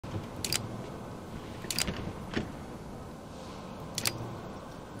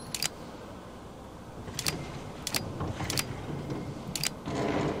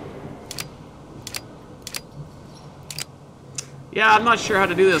Yeah, I'm not sure how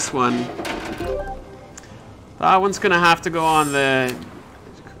to do this one. That one's gonna have to go on the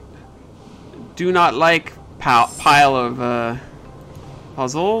do not like pile of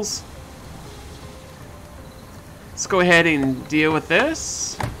puzzles. Let's go ahead and deal with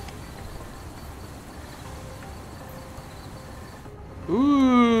this.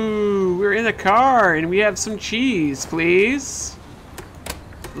 Ooh, we're in a car and we have some cheese, please.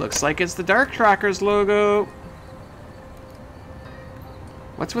 Looks like it's the Dark Trackers logo.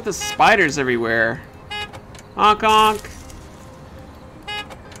 What's with the spiders everywhere? Honk honk.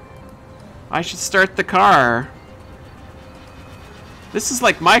 I should start the car. This is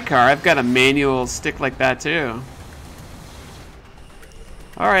like my car. I've got a manual stick like that too.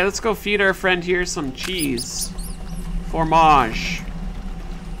 Alright, let's go feed our friend here some cheese. Fromage.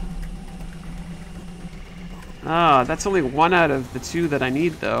 Ah, that's only one out of the two that I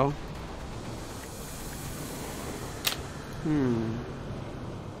need though.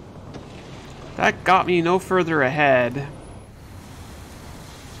 That got me no further ahead.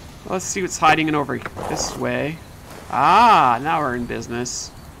 Let's see what's hiding in over this way. Ah, now we're in business.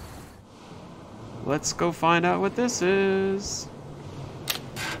 Let's go find out what this is.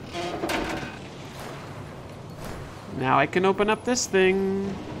 Now I can open up this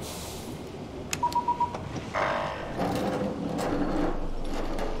thing.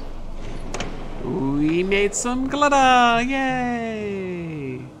 We made some glitter!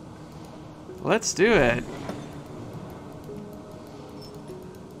 Yay! Let's do it.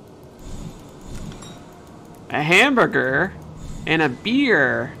 A hamburger and a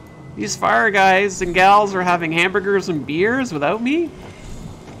beer. These fire guys and gals are having hamburgers and beers without me?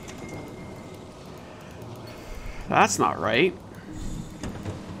 That's not right.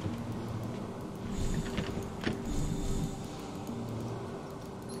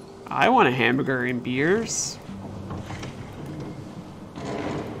 I want a hamburger and beers.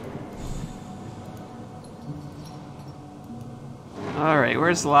 Alright,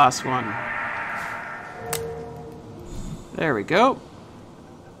 where's the last one? There we go.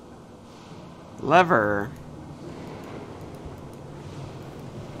 Lever.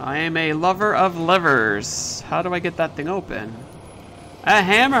 I am a lover of levers. How do I get that thing open? A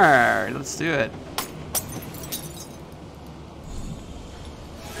hammer! Let's do it.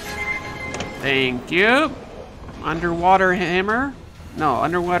 Thank you. Underwater hammer? No,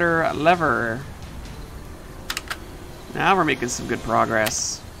 underwater lever. Now we're making some good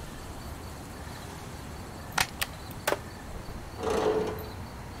progress.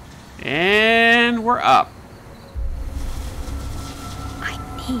 And we're up. I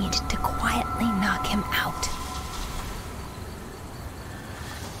need to quietly knock him out.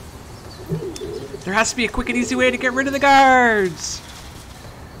 There has to be a quick and easy way to get rid of the guards.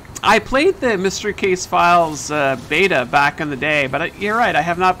 I played the Mystery Case Files beta back in the day, but you're right, I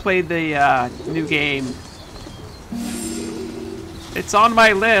have not played the new game. It's on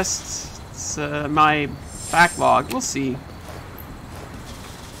my list. It's my backlog. We'll see.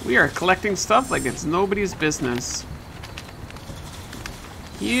 We are collecting stuff like it's nobody's business.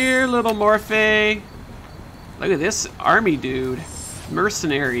 Here, little Morphe. Look at this army dude.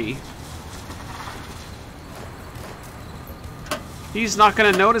 Mercenary. He's not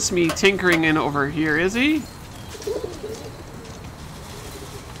gonna notice me tinkering in over here, is he?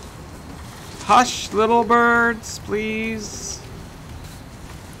 Hush, little birds, please.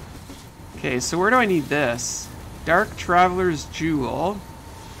 Okay, so where do I need this? Dark Traveler's Jewel.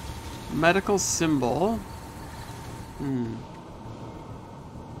 Medical symbol.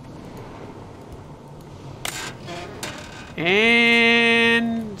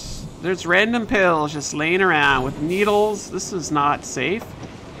 And there's random pills just laying around with needles. This is not safe.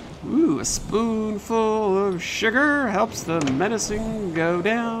 Ooh, a spoonful of sugar helps the medicine go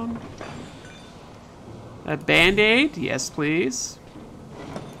down. A Band-Aid? Yes, please.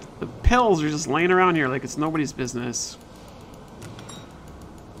 The pills are just laying around here like it's nobody's business.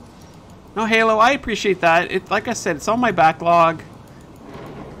 No, Halo, I appreciate that. Like I said, it's on my backlog.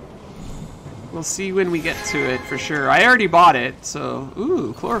 We'll see when we get to it for sure. I already bought it, so...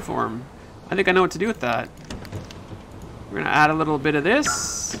 Ooh, chloroform. I think I know what to do with that. We're gonna add a little bit of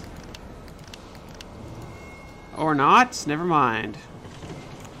this. Or not, never mind.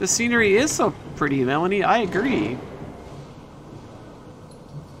 The scenery is so pretty, Melanie, I agree.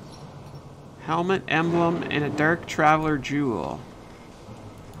 Helmet, emblem, and a Dark Traveler jewel.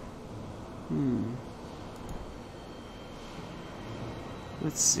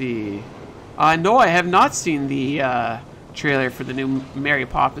 Let's see. No, I have not seen the trailer for the new Mary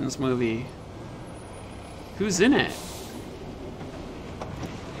Poppins movie. Who's in it?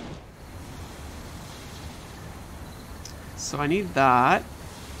 So I need that.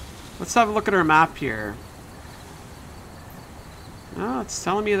 Let's have a look at our map here. Oh, it's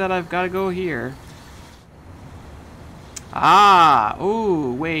telling me that I've got to go here. Ah!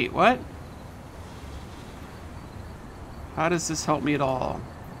 Oh, wait, what? How does this help me at all?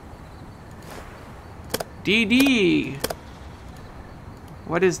 DD!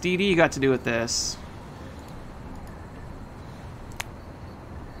 What has DD got to do with this?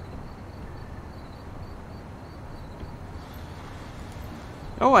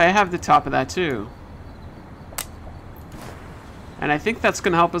 Oh, I have the top of that too. And I think that's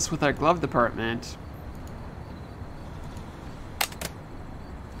going to help us with our glove department.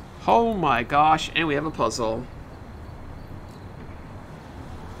 Oh my gosh, and we have a puzzle.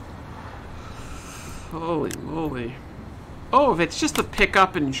 Holy moly. Oh, if it's just a pick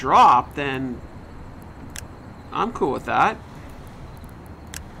up and drop, then I'm cool with that.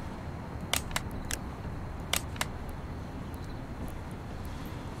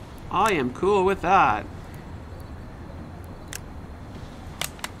 I am cool with that.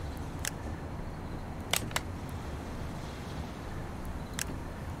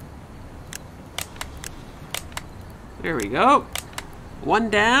 There we go. One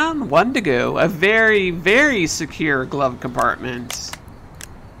down, one to go. A very, very secure glove compartment.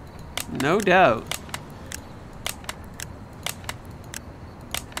 No doubt.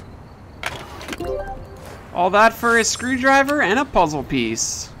 All that for a screwdriver and a puzzle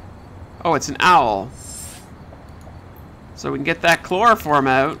piece. Oh, it's an owl. So we can get that chloroform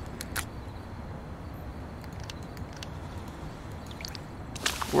out.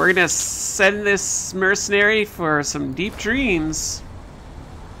 We're gonna send this mercenary for some deep dreams.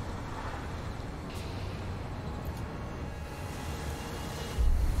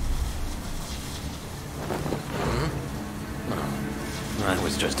 I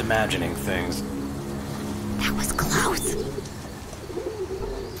was just imagining things. That was close.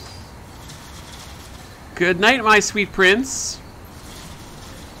 Good night, my sweet prince.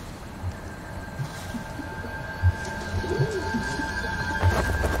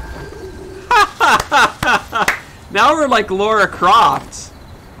 Now we're like Laura Croft.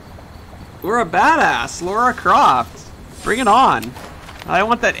 We're a badass, Laura Croft. Bring it on. I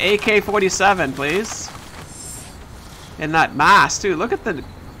want that AK-47, please. And that mask, too. Look at the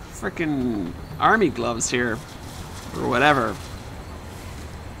freaking army gloves here. Or whatever.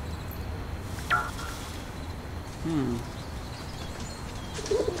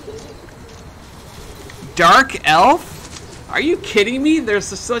 Dark elf? Are you kidding me? There's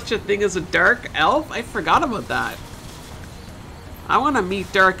such a thing as a dark elf? I forgot about that. I want to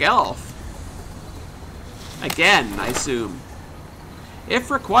meet Dark Elf. Again, I assume.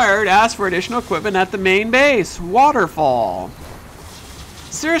 If required, ask for additional equipment at the main base. Waterfall.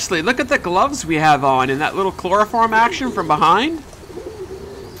 Seriously, look at the gloves we have on and that little chloroform action from behind.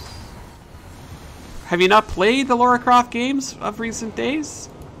 Have you not played the Lara Croft games of recent days?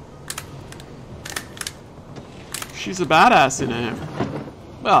 She's a badass in it.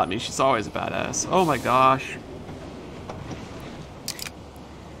 Well, I mean, she's always a badass. Oh my gosh.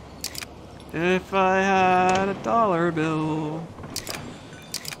 If I had a dollar bill.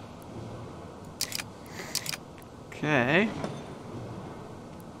 Okay.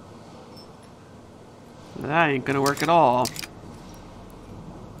 That ain't gonna work at all.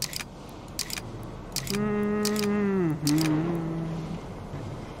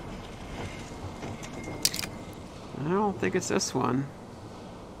 I don't think it's this one.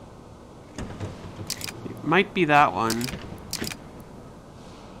 It might be that one.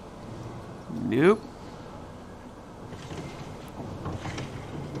 Nope.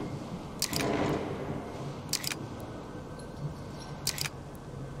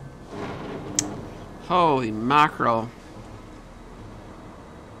 Holy mackerel.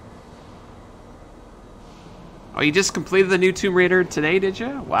 Oh, you just completed the new Tomb Raider today, did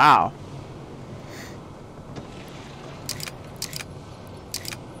you? Wow.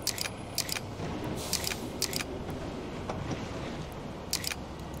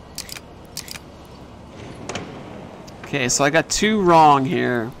 Okay, so I got two wrong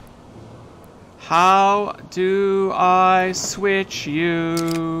here. How do I switch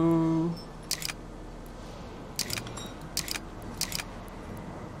you?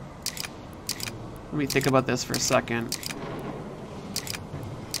 Let me think about this for a second.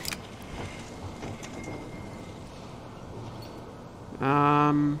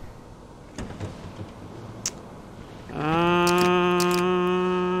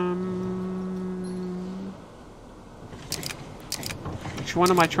 Which one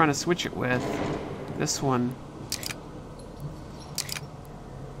am I trying to switch it with? This one.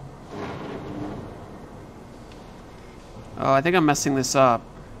 Oh, I think I'm messing this up.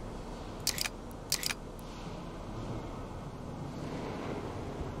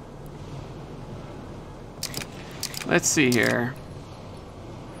 Let's see here.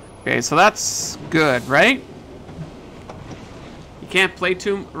 Okay, so that's good, right? You can't play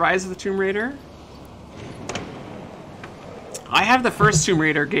Rise of the Tomb Raider? I have the first Tomb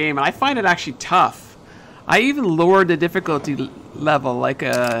Raider game, and I find it actually tough. I even lowered the difficulty level like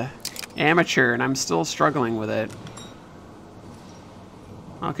a amateur, and I'm still struggling with it.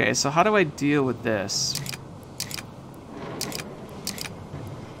 Okay, so how do I deal with this?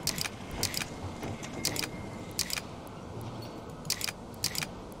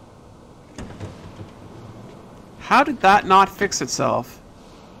 How did that not fix itself?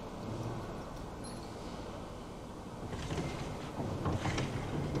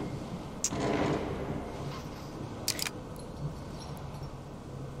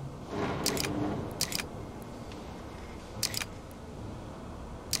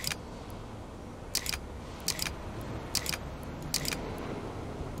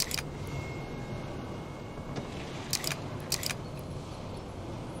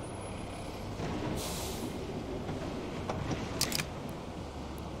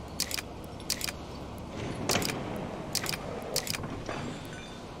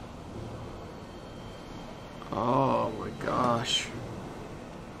 Oh my gosh.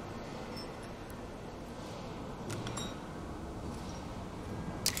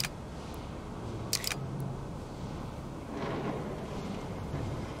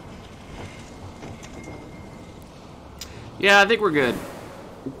 Yeah, I think we're good.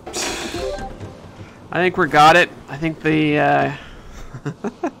 I think we got it. I think the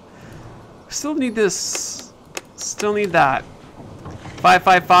still need this. Still need that.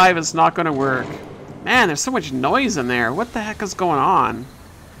 555 is not going to work. Man, there's so much noise in there. What the heck is going on?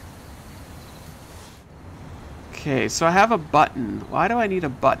 Okay, so I have a button. Why do I need a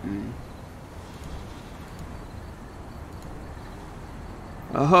button?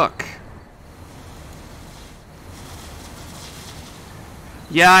 A hook.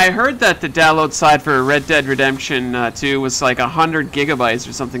 Yeah, I heard that the download side for Red Dead Redemption 2 was like 100 gigabytes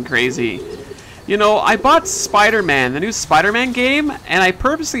or something crazy. You know, I bought Spider-Man, the new Spider-Man game, and I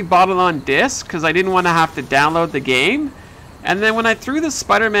purposely bought it on disc because I didn't want to have to download the game. And then when I threw the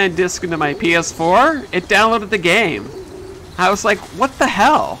Spider-Man disc into my PS4, it downloaded the game. I was like, what the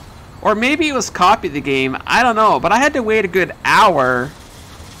hell? Or maybe it was copied the game, I don't know. But I had to wait a good hour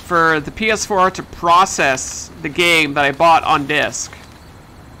for the PS4 to process the game that I bought on disc.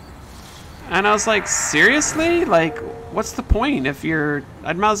 And I was like, seriously? Like, what's the point if you're...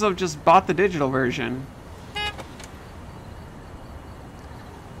 I'd might as well have just bought the digital version.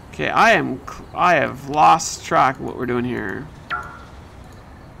 Okay, I have lost track of what we're doing here.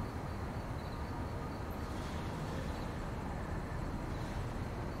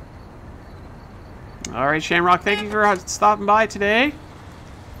 Alright, Shamrock, thank you for stopping by today.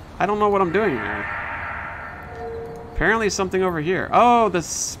 I don't know what I'm doing here. Apparently something over here. Oh,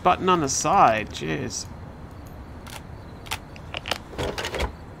 this button on the side. Jeez.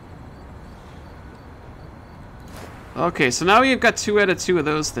 Okay, so now we've got 2 out of 2 of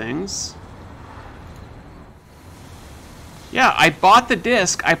those things. Yeah, I bought the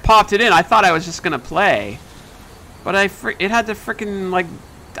disc. I popped it in. I thought I was just gonna play, but it had to freaking, like,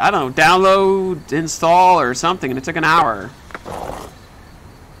 I don't know, download, install, or something, and it took an hour.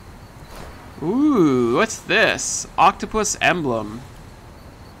 Ooh, what's this? Octopus emblem.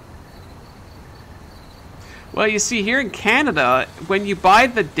 Well, you see, here in Canada, when you buy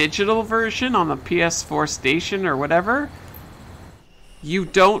the digital version on the PS4 station or whatever, you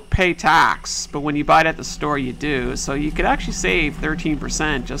don't pay tax. But when you buy it at the store, you do. So you could actually save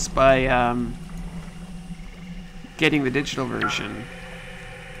 13% just by getting the digital version.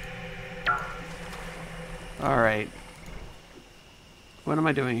 Alright. What am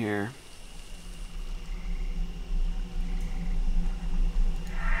I doing here?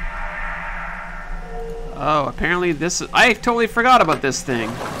 Oh, apparently this is... I totally forgot about this thing.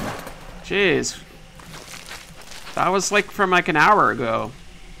 Jeez. That was like from like an hour ago.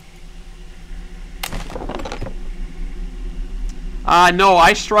 No,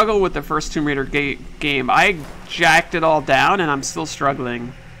 I struggle with the first Tomb Raider game. I jacked it all down and I'm still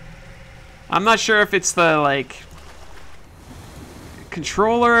struggling. I'm not sure if it's the, like,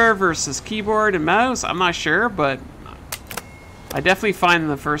 controller versus keyboard and mouse. I'm not sure, but I definitely find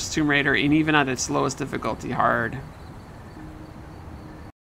the first Tomb Raider, and even at its lowest difficulty, hard.